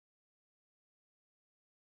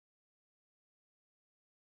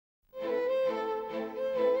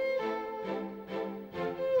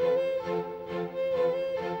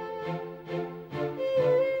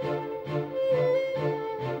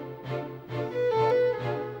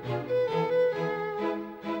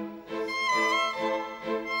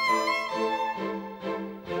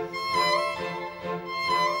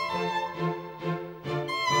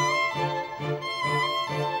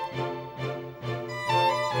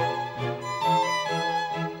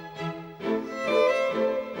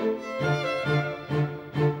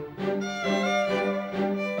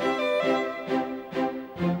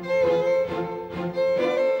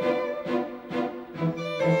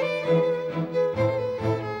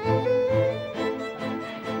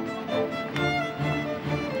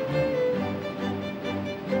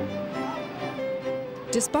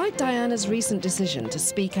Despite Diana's recent decision to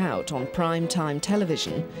speak out on prime-time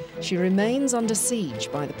television, she remains under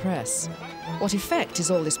siege by the press. What effect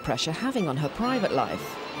is all this pressure having on her private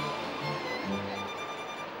life?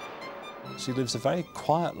 She lives a very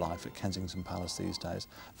quiet life at Kensington Palace these days.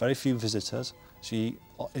 Very few visitors. She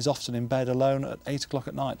is often in bed alone at 8 o'clock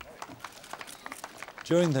at night.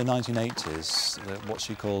 During the 1980s, what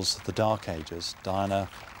she calls the Dark Ages, Diana,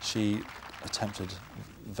 she attempted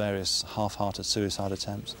various half-hearted suicide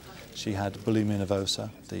attempts. She had bulimia nervosa,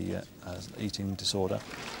 the eating disorder.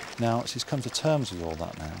 Now, she's come to terms with all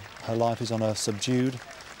that now. Her life is on a subdued,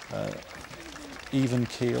 even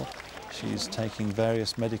keel. She's taking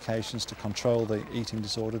various medications to control the eating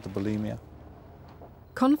disorder, the bulimia.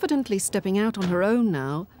 Confidently stepping out on her own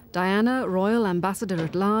now, Diana, Royal Ambassador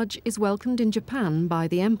at Large, is welcomed in Japan by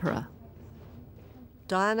the Emperor.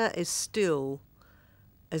 Diana is still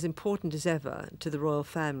as important as ever to the royal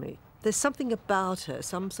family. There's something about her,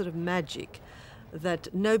 some sort of magic, that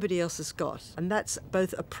nobody else has got. And that's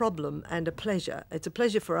both a problem and a pleasure. It's a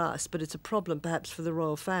pleasure for us, but it's a problem perhaps for the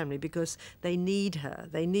royal family because they need her.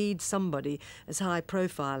 They need somebody as high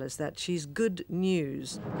profile as that. She's good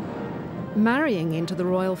news. Marrying into the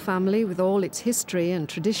royal family with all its history and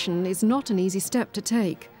tradition is not an easy step to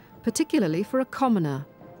take, particularly for a commoner.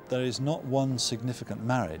 There is not one significant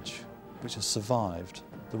marriage which has survived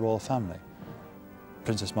the royal family.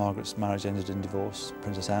 Princess Margaret's marriage ended in divorce,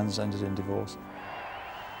 Princess Anne's ended in divorce,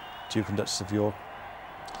 Duke and Duchess of York,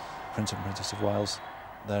 Prince and Princess of Wales,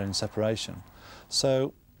 they're in separation.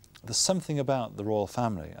 So there's something about the royal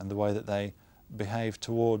family and the way that they behave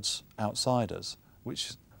towards outsiders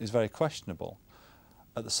which is very questionable.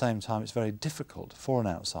 At the same time, it's very difficult for an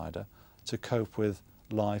outsider to cope with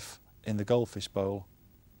life in the goldfish bowl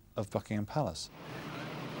of Buckingham Palace.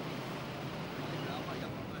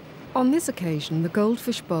 On this occasion, the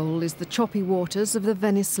goldfish bowl is the choppy waters of the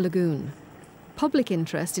Venice lagoon. Public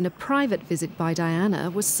interest in a private visit by Diana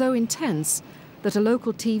was so intense that a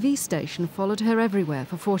local TV station followed her everywhere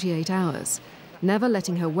for 48 hours, never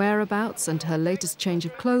letting her whereabouts and her latest change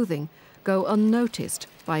of clothing go unnoticed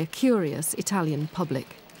by a curious Italian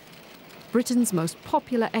public. Britain's most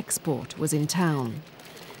popular export was in town.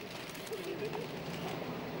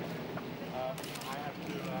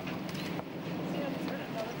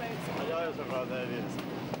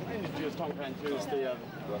 Tom Grant, who's the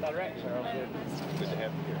director of the... Good to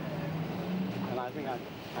have you here. And I think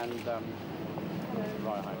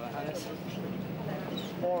Royal Highness.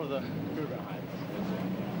 All of the Guggenheim.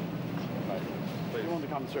 Right. You want to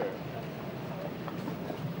come through?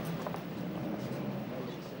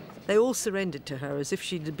 They all surrendered to her as if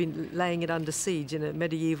she'd been laying it under siege in a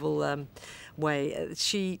medieval way.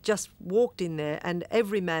 She just walked in there and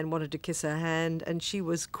every man wanted to kiss her hand, and she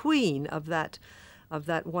was queen of that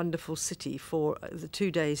wonderful city for the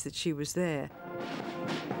 2 days that she was there.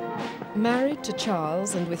 Married to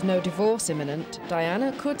Charles and with no divorce imminent,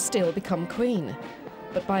 Diana could still become queen.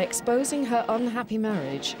 But by exposing her unhappy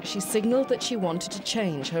marriage, she signalled that she wanted to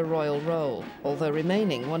change her royal role, although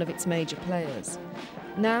remaining one of its major players.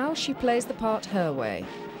 Now she plays the part her way.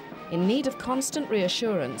 In need of constant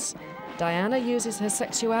reassurance, Diana uses her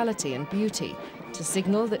sexuality and beauty to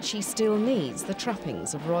signal that she still needs the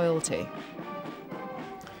trappings of royalty.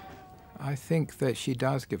 I think that she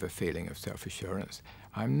does give a feeling of self-assurance.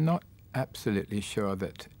 I'm not absolutely sure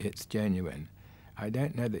that it's genuine. I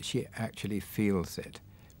don't know that she actually feels it,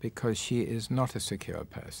 because she is not a secure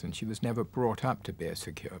person. She was never brought up to be a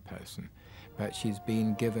secure person, but she's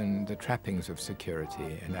been given the trappings of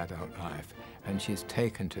security in adult life, and she's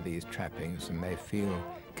taken to these trappings and they feel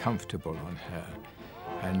comfortable on her.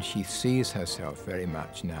 And she sees herself very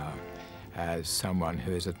much now as someone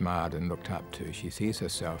who is admired and looked up to. She sees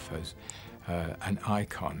herself as an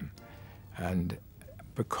icon. And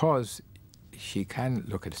because she can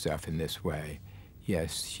look at herself in this way,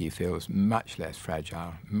 yes, she feels much less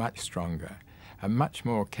fragile, much stronger, and much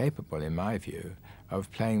more capable, in my view, of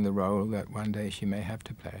playing the role that one day she may have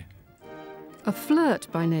to play. A flirt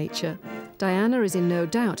by nature, Diana is in no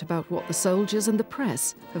doubt about what the soldiers and the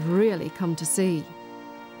press have really come to see.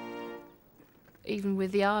 Even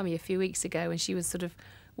with the army a few weeks ago, when she was sort of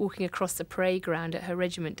walking across the parade ground at her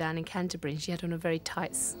regiment down in Canterbury, and she had on a very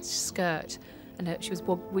tight skirt, and she was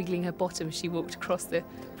wiggling her bottom as she walked across the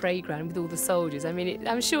parade ground with all the soldiers. I mean,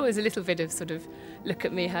 I'm sure there's a little bit of sort of, look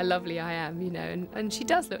at me, how lovely I am, you know, and she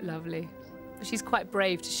does look lovely. She's quite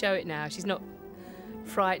brave to show it now. She's not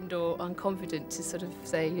frightened or unconfident to sort of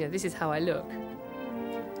say, you know, this is how I look.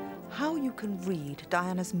 How you can read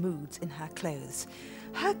Diana's moods in her clothes.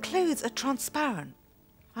 Her clothes are transparent.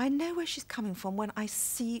 I know where she's coming from when I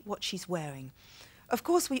see what she's wearing. Of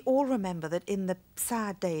course, we all remember that in the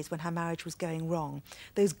sad days when her marriage was going wrong,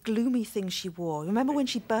 those gloomy things she wore. Remember when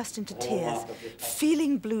she burst into tears?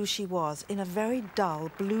 Feeling blue she was, in a very dull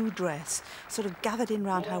blue dress, sort of gathered in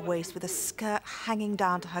round her waist with a skirt hanging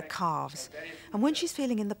down to her calves. And when she's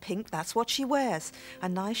feeling in the pink, that's what she wears. A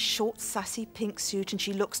nice, short, sassy pink suit, and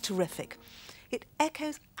she looks terrific. It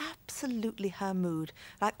echoes absolutely her mood,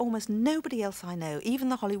 like almost nobody else I know, even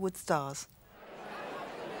the Hollywood stars.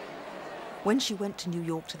 When she went to New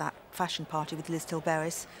York to that fashion party with Liz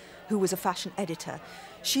Tilberis, who was a fashion editor,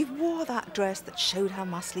 she wore that dress that showed her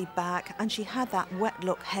muscly back, and she had that wet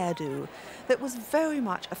look hairdo that was very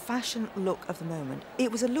much a fashion look of the moment.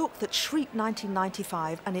 It was a look that shrieked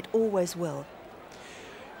 1995, and it always will.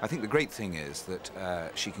 I think the great thing is that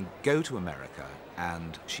she can go to America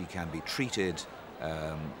and she can be treated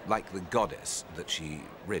like the goddess that she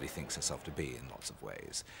really thinks herself to be in lots of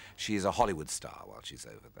ways. She is a Hollywood star while she's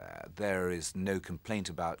over there. There is no complaint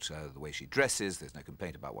about the way she dresses. There's no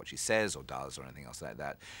complaint about what she says or does or anything else like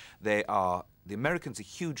that. The Americans are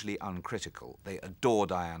hugely uncritical. They adore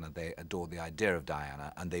Diana. They adore the idea of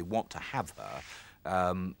Diana, and they want to have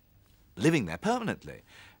her living there permanently.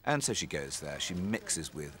 And so she goes there. She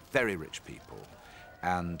mixes with very rich people,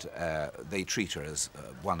 and they treat her as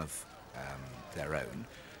one of their own,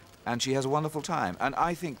 and she has a wonderful time. And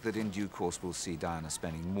I think that in due course we'll see Diana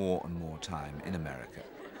spending more and more time in America.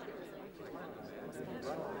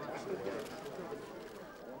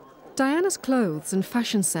 Diana's clothes and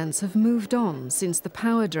fashion sense have moved on since the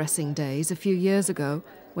power dressing days a few years ago,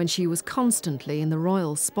 when she was constantly in the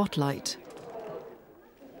royal spotlight.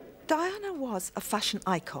 Diana was a fashion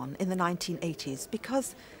icon in the 1980s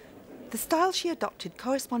because the style she adopted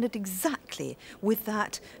corresponded exactly with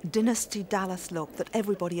that Dynasty Dallas look that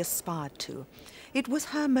everybody aspired to. It was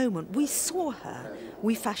her moment. We saw her,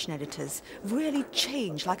 we fashion editors, really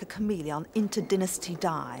change like a chameleon into Dynasty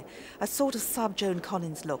Di, a sort of sub-Joan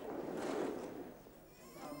Collins look.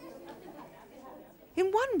 In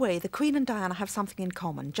one way, the Queen and Diana have something in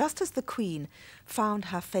common. Just as the Queen found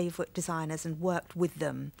her favourite designers and worked with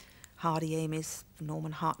them, Hardy Amies,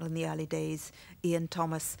 Norman Hartnell in the early days, Ian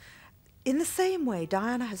Thomas, in the same way,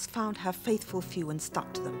 Diana has found her faithful few and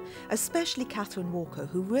stuck to them, especially Catherine Walker,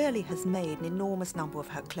 who really has made an enormous number of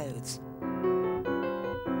her clothes.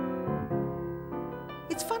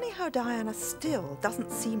 It's funny how Diana still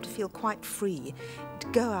doesn't seem to feel quite free to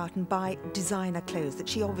go out and buy designer clothes that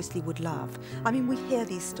she obviously would love. I mean, we hear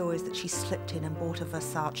these stories that she slipped in and bought a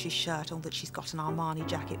Versace shirt or that she's got an Armani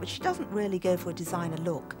jacket, but she doesn't really go for a designer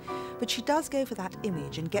look. But she does go for that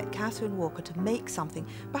image and get Catherine Walker to make something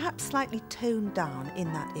perhaps slightly toned down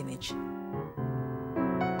in that image.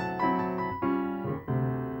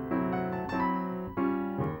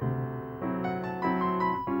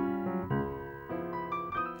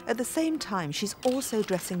 At the same time, she's also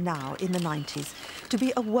dressing now, in the 90s, to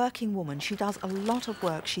be a working woman. She does a lot of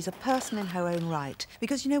work. She's a person in her own right.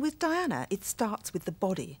 Because, you know, with Diana, it starts with the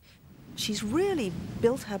body. She's really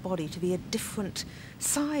built her body to be a different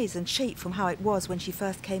size and shape from how it was when she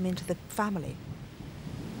first came into the family.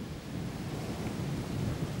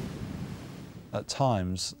 At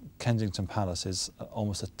times, Kensington Palace is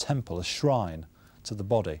almost a temple, a shrine to the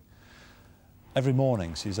body. Every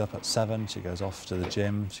morning she's up at 7, she goes off to the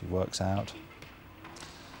gym, she works out.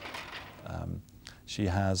 She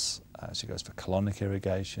goes for colonic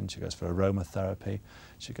irrigation, she goes for aromatherapy,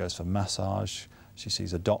 she goes for massage, she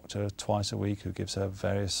sees a doctor twice a week who gives her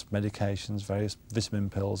various medications, various vitamin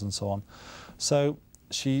pills and so on. So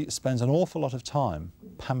she spends an awful lot of time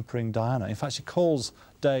pampering Diana. In fact, she calls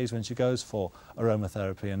days when she goes for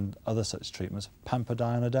aromatherapy and other such treatments, Pamper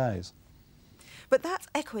Diana days. But that's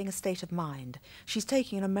echoing a state of mind. She's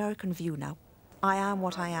taking an American view now. I am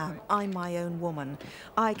what I am. I'm my own woman.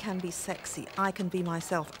 I can be sexy. I can be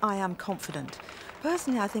myself. I am confident.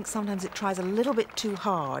 Personally, I think sometimes it tries a little bit too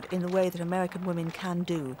hard in the way that American women can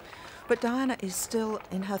do. But Diana is still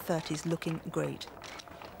in her 30s looking great.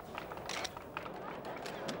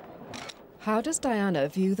 How does Diana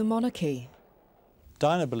view the monarchy?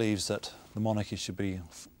 Diana believes that the monarchy should be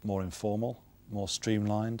more informal, more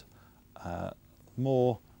streamlined,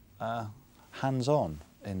 more hands-on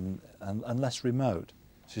and less remote.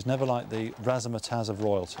 She's never like the razzmatazz of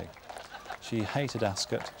royalty. She hated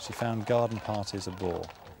Ascot. She found garden parties a bore.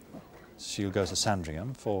 She'll go to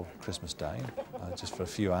Sandringham for Christmas Day, just for a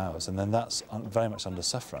few hours, and then that's very much under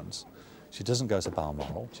sufferance. She doesn't go to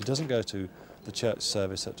Balmoral. She doesn't go to the church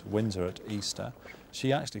service at Windsor at Easter.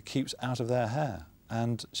 She actually keeps out of their hair,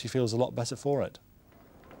 and she feels a lot better for it.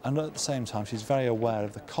 And at the same time, she's very aware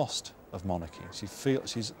of the cost of monarchy.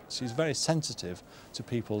 She's very sensitive to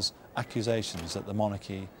people's accusations that the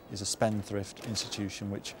monarchy is a spendthrift institution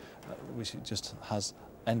which just has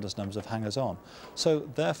endless numbers of hangers-on. So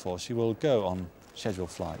therefore she will go on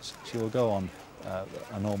scheduled flights, she will go on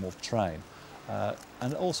a normal train,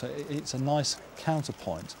 and also it's a nice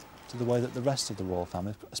counterpoint to the way that the rest of the royal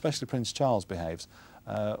family, especially Prince Charles, behaves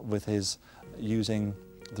with his using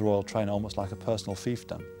the royal train almost like a personal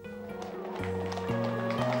fiefdom.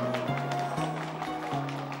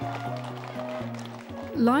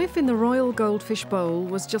 Life in the Royal Goldfish Bowl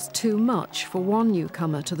was just too much for one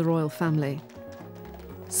newcomer to the royal family.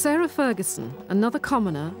 Sarah Ferguson, another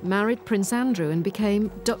commoner, married Prince Andrew and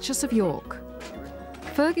became Duchess of York.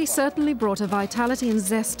 Fergie certainly brought a vitality and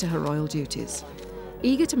zest to her royal duties.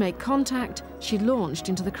 Eager to make contact, she launched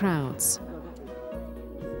into the crowds.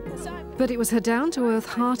 But it was her down-to-earth,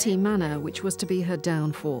 hearty manner which was to be her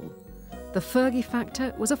downfall. The Fergie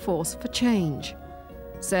factor was a force for change.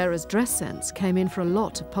 Sarah's dress sense came in for a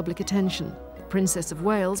lot of public attention. Princess of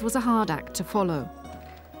Wales was a hard act to follow.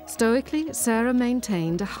 Stoically, Sarah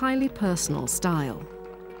maintained a highly personal style.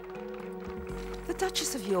 The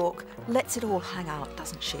Duchess of York lets it all hang out,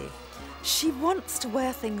 doesn't she? She wants to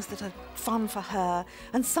wear things that are fun for her,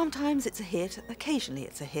 and sometimes it's a hit, occasionally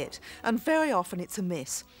it's a hit, and very often it's a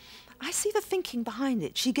miss. I see the thinking behind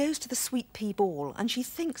it. She goes to the sweet pea ball and she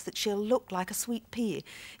thinks that she'll look like a sweet pea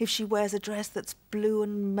if she wears a dress that's blue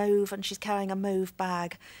and mauve and she's carrying a mauve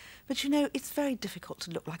bag. But you know, it's very difficult to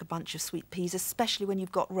look like a bunch of sweet peas, especially when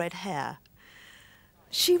you've got red hair.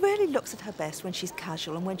 She really looks at her best when she's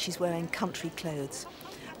casual and when she's wearing country clothes.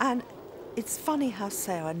 And it's funny how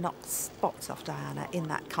Sarah knocks spots off Diana in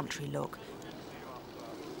that country look.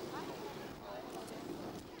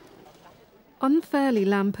 Unfairly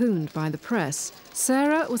lampooned by the press,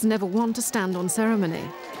 Sarah was never one to stand on ceremony.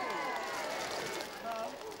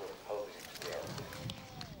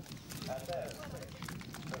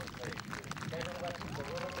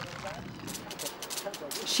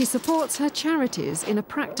 She supports her charities in a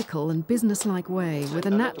practical and businesslike way with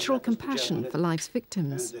a natural compassion for life's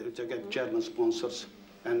victims. And to get German sponsors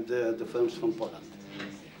and the firms from Poland.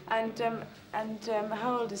 And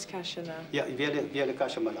how old is Kasia now? Yeah, wiele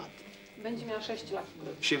Kasia ma lat. Będzie miała 6 lat.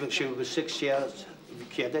 She will be 6 years,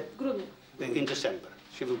 kiedy? In December.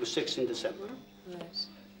 She will be 6 in December. Right.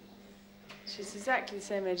 She's exactly the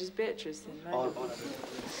same age as Beatrice then, right?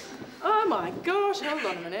 Oh my gosh, hold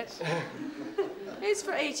on a minute. It's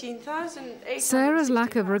for 18,000. Sarah's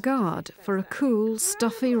lack of regard for a cool,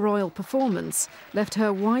 stuffy royal performance left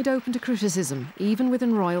her wide open to criticism, even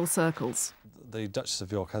within royal circles. The Duchess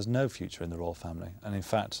of York has no future in the royal family, and in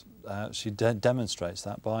fact she demonstrates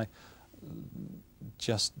that by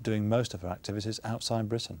just doing most of her activities outside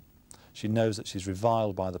Britain. She knows that she's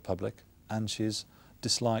reviled by the public and she's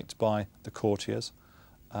disliked by the courtiers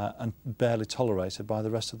and barely tolerated by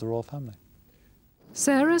the rest of the royal family.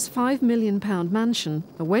 Sarah's £5 million mansion,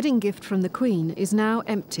 a wedding gift from the Queen, is now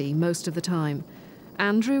empty most of the time.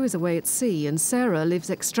 Andrew is away at sea and Sarah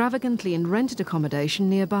lives extravagantly in rented accommodation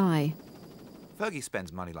nearby. Fergie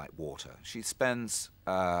spends money like water. She spends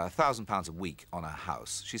 £1,000 a week on her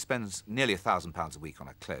house. She spends nearly £1,000 a week on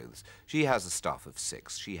her clothes. She has a staff of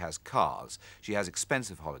 6. She has cars. She has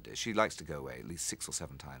expensive holidays. She likes to go away at least 6 or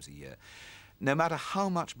 7 times a year. No matter how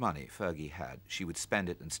much money Fergie had, she would spend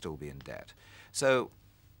it and still be in debt. So,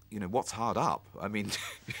 you know, what's hard up? I mean,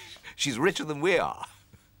 she's richer than we are.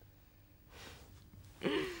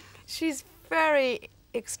 She's very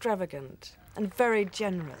extravagant and very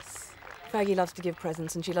generous. Fergie loves to give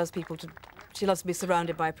presents and she loves to be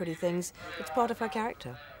surrounded by pretty things. It's part of her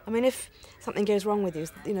character. I mean, if something goes wrong with you,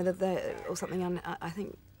 you know, or something, and I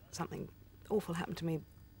think something awful happened to me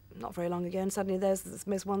not very long ago, and suddenly there's this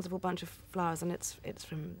most wonderful bunch of flowers, and it's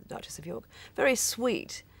from the Duchess of York. Very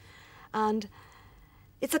sweet, and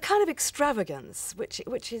it's a kind of extravagance which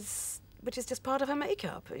is just part of her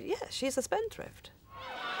makeup. Yeah, she's a spendthrift.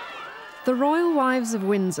 The royal wives of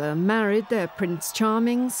Windsor married their Prince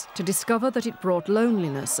Charmings to discover that it brought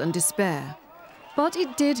loneliness and despair. But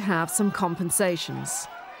it did have some compensations.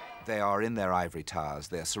 They are in their ivory towers.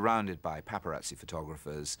 They are surrounded by paparazzi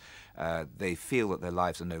photographers. They feel that their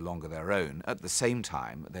lives are no longer their own. At the same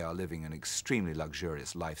time, they are living an extremely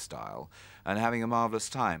luxurious lifestyle and having a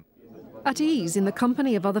marvellous time. At ease in the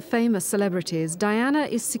company of other famous celebrities, Diana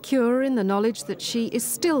is secure in the knowledge that she is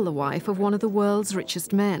still the wife of one of the world's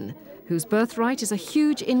richest men, whose birthright is a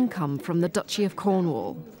huge income from the Duchy of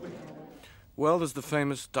Cornwall. Well, there's the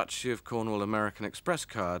famous Duchy of Cornwall American Express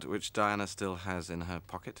card, which Diana still has in her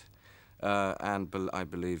pocket, and I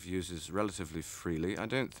believe uses relatively freely. I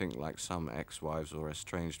don't think, like some ex-wives or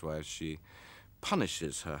estranged wives, she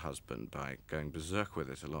punishes her husband by going berserk with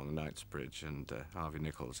it along Knightsbridge and Harvey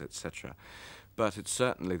Nichols, etc. But it's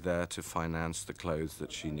certainly there to finance the clothes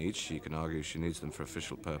that she needs. She can argue she needs them for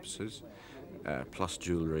official purposes, plus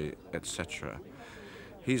jewellery, etc.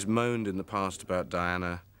 He's moaned in the past about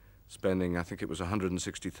Diana spending, I think it was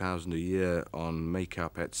 $160,000 a year on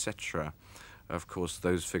makeup, etc. Of course,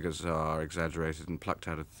 those figures are exaggerated and plucked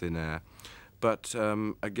out of thin air. But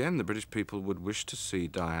again, the British people would wish to see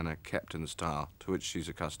Diana kept in the style to which she's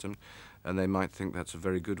accustomed, and they might think that's a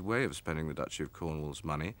very good way of spending the Duchy of Cornwall's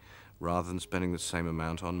money, rather than spending the same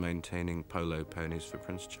amount on maintaining polo ponies for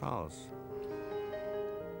Prince Charles.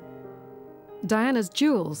 Diana's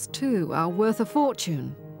jewels, too, are worth a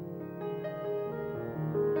fortune.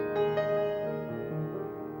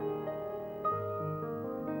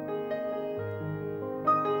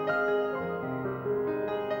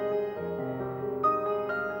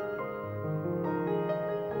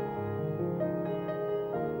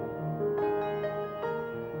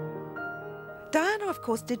 Diana, of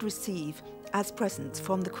course, did receive, as presents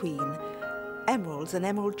from the Queen, emeralds, an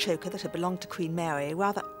emerald choker that had belonged to Queen Mary,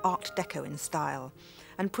 rather Art Deco in style.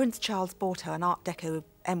 And Prince Charles bought her an Art Deco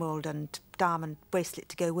emerald and diamond bracelet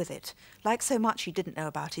to go with it. Like so much he didn't know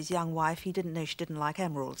about his young wife, he didn't know she didn't like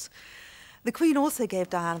emeralds. The Queen also gave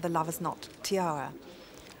Diana the lover's knot tiara.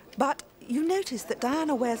 But you notice that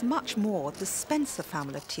Diana wears much more the Spencer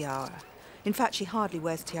family of tiara. In fact, she hardly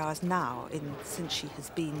wears tiaras now, since she has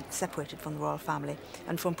been separated from the royal family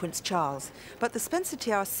and from Prince Charles. But the Spencer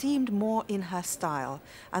tiara seemed more in her style,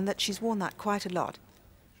 and that she's worn that quite a lot.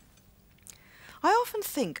 I often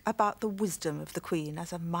think about the wisdom of the Queen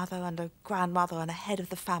as a mother and a grandmother and a head of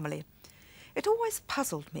the family. It always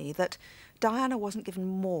puzzled me that Diana wasn't given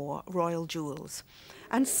more royal jewels.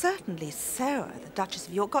 And certainly Sarah, the Duchess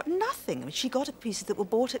of York, got nothing. I mean, she got pieces that were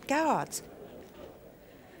bought at Garrard's.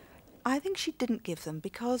 I think she didn't give them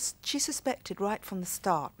because she suspected right from the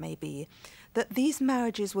start, maybe, that these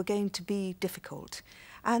marriages were going to be difficult,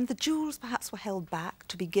 and the jewels perhaps were held back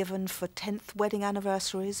to be given for 10th wedding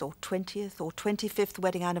anniversaries or 20th or 25th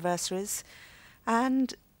wedding anniversaries,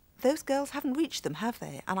 and those girls haven't reached them, have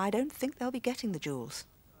they? And I don't think they'll be getting the jewels.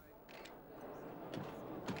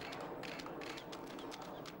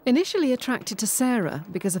 Initially attracted to Sarah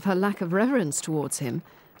because of her lack of reverence towards him,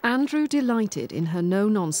 Andrew delighted in her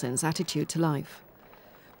no-nonsense attitude to life.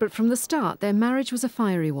 But from the start, their marriage was a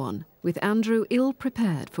fiery one, with Andrew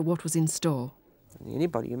ill-prepared for what was in store.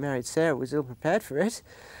 Anybody who married Sarah was ill-prepared for it.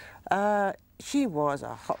 She was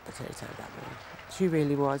a hot potato, that woman. She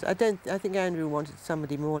really was. I think Andrew wanted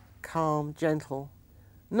somebody more calm, gentle,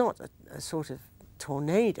 not a sort of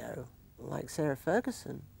tornado like Sarah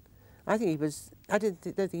Ferguson. I think he was. I don't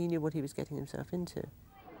think he knew what he was getting himself into.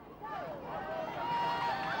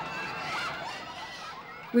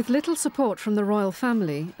 With little support from the royal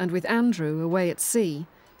family, and with Andrew away at sea,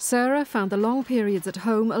 Sarah found the long periods at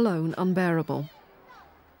home alone unbearable.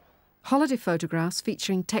 Holiday photographs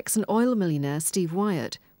featuring Texan oil millionaire Steve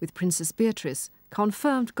Wyatt with Princess Beatrice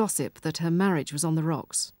confirmed gossip that her marriage was on the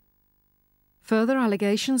rocks. Further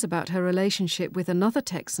allegations about her relationship with another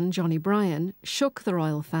Texan, Johnny Bryan, shook the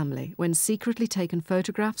royal family when secretly taken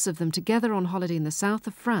photographs of them together on holiday in the south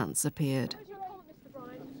of France appeared.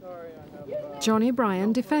 Johnny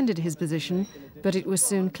Bryan defended his position, but it was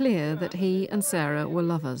soon clear that he and Sarah were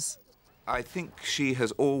lovers. I think she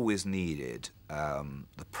has always needed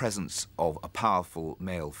the presence of a powerful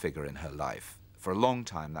male figure in her life. For a long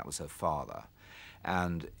time, that was her father.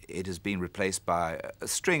 And it has been replaced by a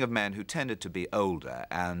string of men who tended to be older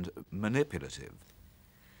and manipulative.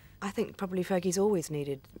 I think probably Fergie's always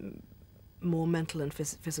needed more mental and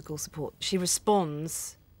physical support. She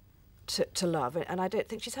responds to love, and I don't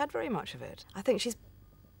think she's had very much of it. I think she's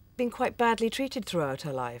been quite badly treated throughout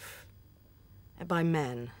her life by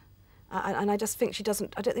men. And I just think she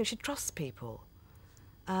doesn't, I don't think she trusts people.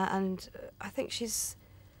 And I think she's,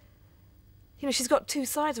 you know, she's got two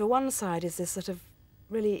sides of her. One side is this sort of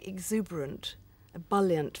really exuberant,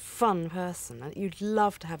 ebullient, fun person that you'd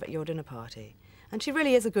love to have at your dinner party. And she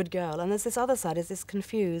really is a good girl. And there's this other side, is this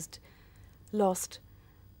confused, lost,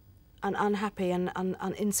 and unhappy and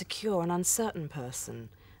insecure and uncertain person.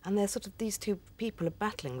 And they're sort of, these two people are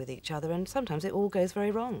battling with each other, and sometimes it all goes very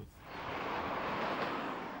wrong.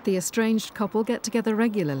 The estranged couple get together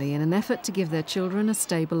regularly in an effort to give their children a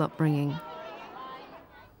stable upbringing.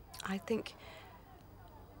 I think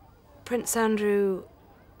Prince Andrew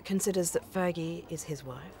considers that Fergie is his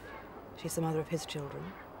wife. She's the mother of his children.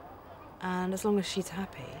 And as long as she's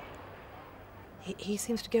happy, he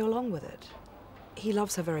seems to go along with it. He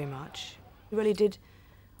loves her very much. He really did,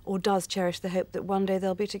 or does, cherish the hope that one day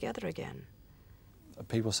they'll be together again.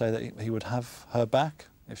 people say that he would have her back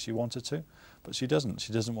if she wanted to, but she doesn't.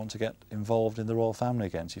 She doesn't want to get involved in the royal family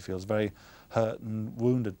again. She feels very hurt and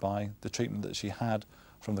wounded by the treatment that she had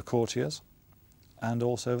from the courtiers, and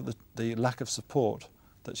also the lack of support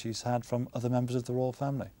that she's had from other members of the royal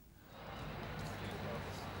family.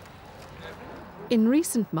 In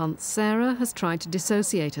recent months, Sarah has tried to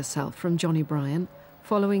dissociate herself from Johnny Bryan,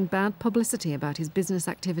 following bad publicity about his business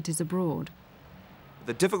activities abroad.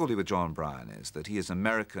 The difficulty with John Bryan is that he is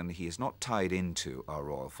American, he is not tied into our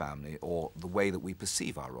royal family or the way that we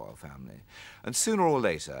perceive our royal family. And sooner or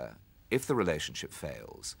later, if the relationship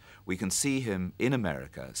fails, we can see him in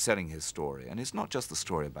America selling his story. And it's not just the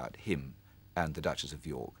story about him and the Duchess of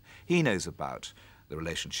York. He knows about the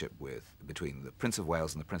relationship between the Prince of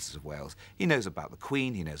Wales and the Princess of Wales. He knows about the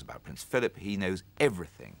Queen, he knows about Prince Philip, he knows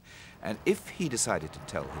everything. And if he decided to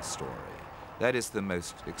tell his story, that is the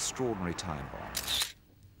most extraordinary time bomb.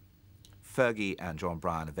 Fergie and John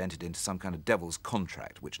Bryan have entered into some kind of devil's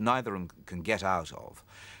contract, which neither of them can get out of.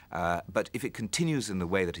 But if it continues in the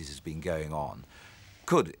way that it has been going on,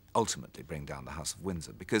 could ultimately bring down the House of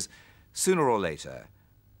Windsor, because sooner or later,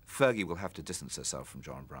 Fergie will have to distance herself from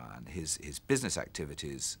John Bryan. His business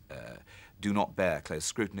activities do not bear close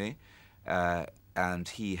scrutiny, and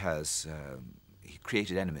he has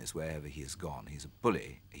created enemies wherever he has gone. He's a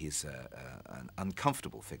bully. He's an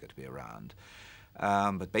uncomfortable figure to be around,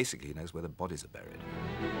 but basically he knows where the bodies are buried.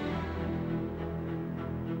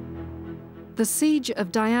 The siege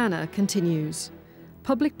of Diana continues.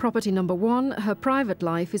 Public property number 1, her private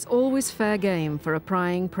life is always fair game for a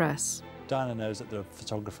prying press. Diana knows that there are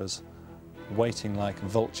photographers waiting like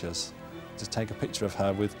vultures to take a picture of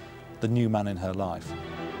her with the new man in her life.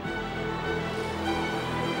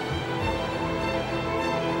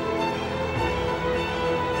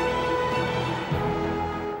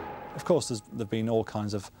 Of course, there have been all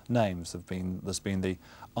kinds of names. There's been the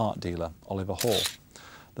art dealer, Oliver Hall.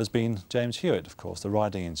 There's been James Hewitt, of course, the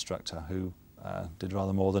riding instructor, who did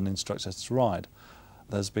rather more than instruct us to ride.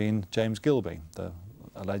 There's been James Gilby, the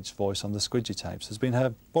alleged voice on the squidgy tapes. There's been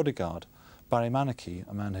her bodyguard, Barry Manicky,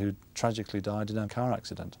 a man who tragically died in a car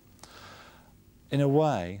accident. In a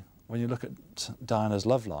way, when you look at Diana's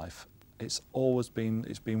love life, it's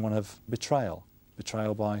been one of betrayal.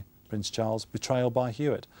 Betrayal by Prince Charles, betrayal by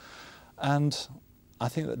Hewitt. And I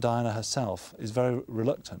think that Diana herself is very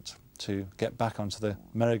reluctant to get back onto the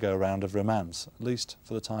merry-go-round of romance, at least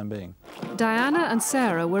for the time being. Diana and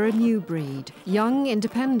Sarah were a new breed, young,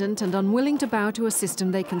 independent and unwilling to bow to a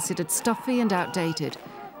system they considered stuffy and outdated.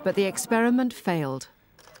 But the experiment failed.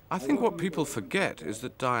 I think what people forget is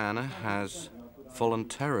that Diana has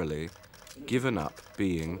voluntarily given up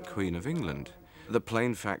being Queen of England. The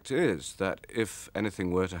plain fact is that if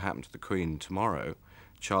anything were to happen to the Queen tomorrow,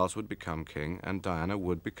 Charles would become king and Diana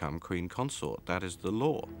would become Queen Consort. That is the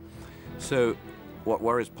law. So what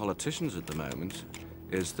worries politicians at the moment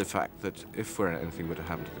is the fact that if anything were to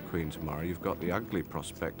happen to the Queen tomorrow, you've got the ugly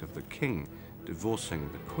prospect of the king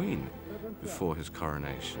divorcing the Queen before his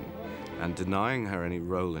coronation and denying her any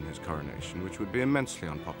role in his coronation, which would be immensely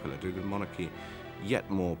unpopular, do the monarchy yet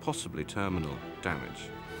more possibly terminal damage.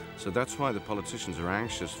 So that's why the politicians are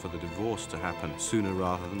anxious for the divorce to happen sooner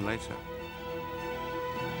rather than later.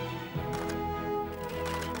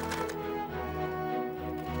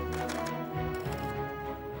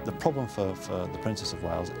 The problem for the Princess of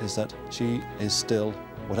Wales is that she is still,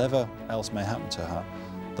 whatever else may happen to her,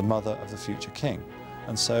 the mother of the future king.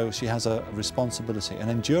 And so she has a responsibility, an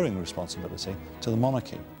enduring responsibility to the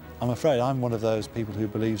monarchy. I'm afraid I'm one of those people who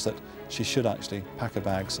believes that she should actually pack her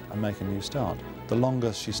bags and make a new start. The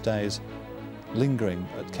longer she stays lingering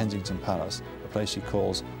at Kensington Palace, a place she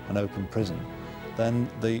calls an open prison, then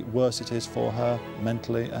the worse it is for her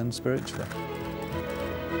mentally and spiritually.